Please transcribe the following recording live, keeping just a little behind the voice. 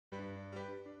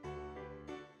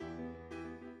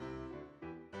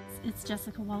it's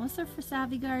Jessica Walliser for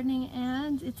Savvy Gardening,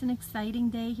 and it's an exciting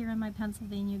day here in my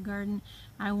Pennsylvania garden.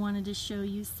 I wanted to show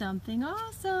you something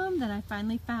awesome that I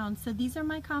finally found. So these are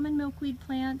my common milkweed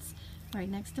plants right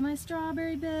next to my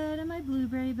strawberry bed and my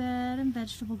blueberry bed and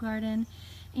vegetable garden.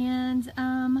 And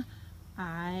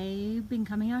I've been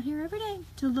coming out here every day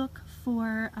to look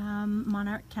for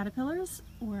monarch caterpillars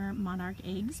or monarch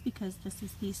eggs, because this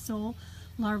is the sole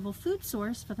larval food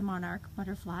source for the monarch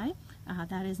butterfly,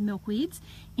 that is milkweeds.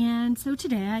 And so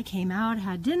today I came out,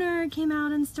 had dinner, came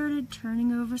out and started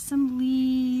turning over some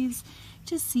leaves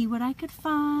to see what I could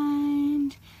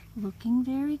find, looking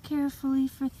very carefully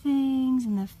for things.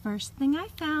 And the first thing I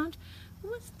found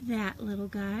was that little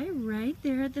guy right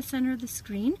there at the center of the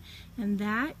screen, and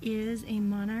that is a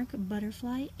monarch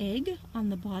butterfly egg on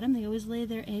the bottom. They always lay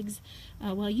their eggs,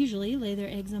 usually lay their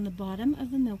eggs on the bottom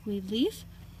of the milkweed leaf.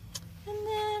 And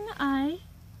then I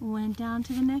went down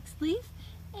to the next leaf,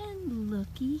 and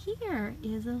looky here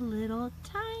is a little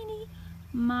tiny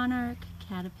monarch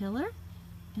caterpillar.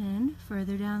 And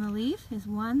further down the leaf is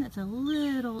one that's a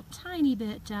little tiny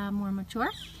bit more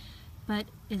mature. But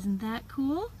isn't that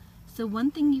cool? So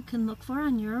one thing you can look for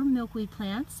on your milkweed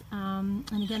plants, and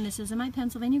again, this is in my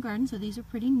Pennsylvania garden, so these are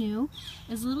pretty new,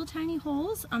 is little tiny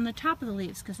holes on the top of the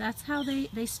leaves, because that's how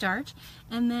they start.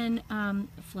 And then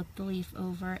flip the leaf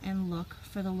over and look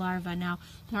for the larva. Now,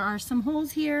 there are some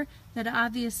holes here that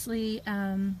obviously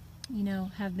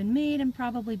have been made and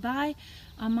probably by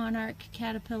a monarch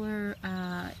caterpillar,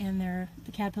 and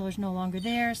the caterpillar's no longer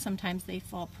there. Sometimes they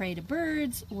fall prey to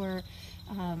birds or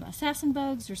assassin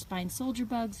bugs or spine soldier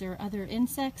bugs or other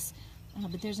insects.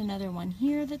 But there's another one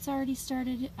here that's already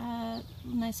started a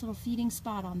nice little feeding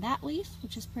spot on that leaf,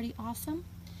 which is pretty awesome.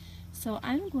 So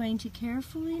I'm going to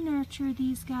carefully nurture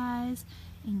these guys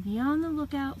and be on the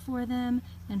lookout for them,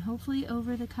 and hopefully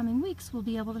over the coming weeks we'll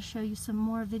be able to show you some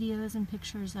more videos and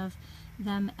pictures of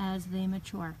them as they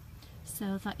mature.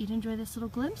 So I thought you'd enjoy this little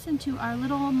glimpse into our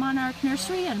little monarch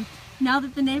nursery, and now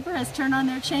that the neighbor has turned on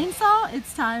their chainsaw,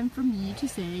 it's time for me to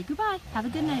say goodbye. Have a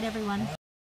good night, everyone.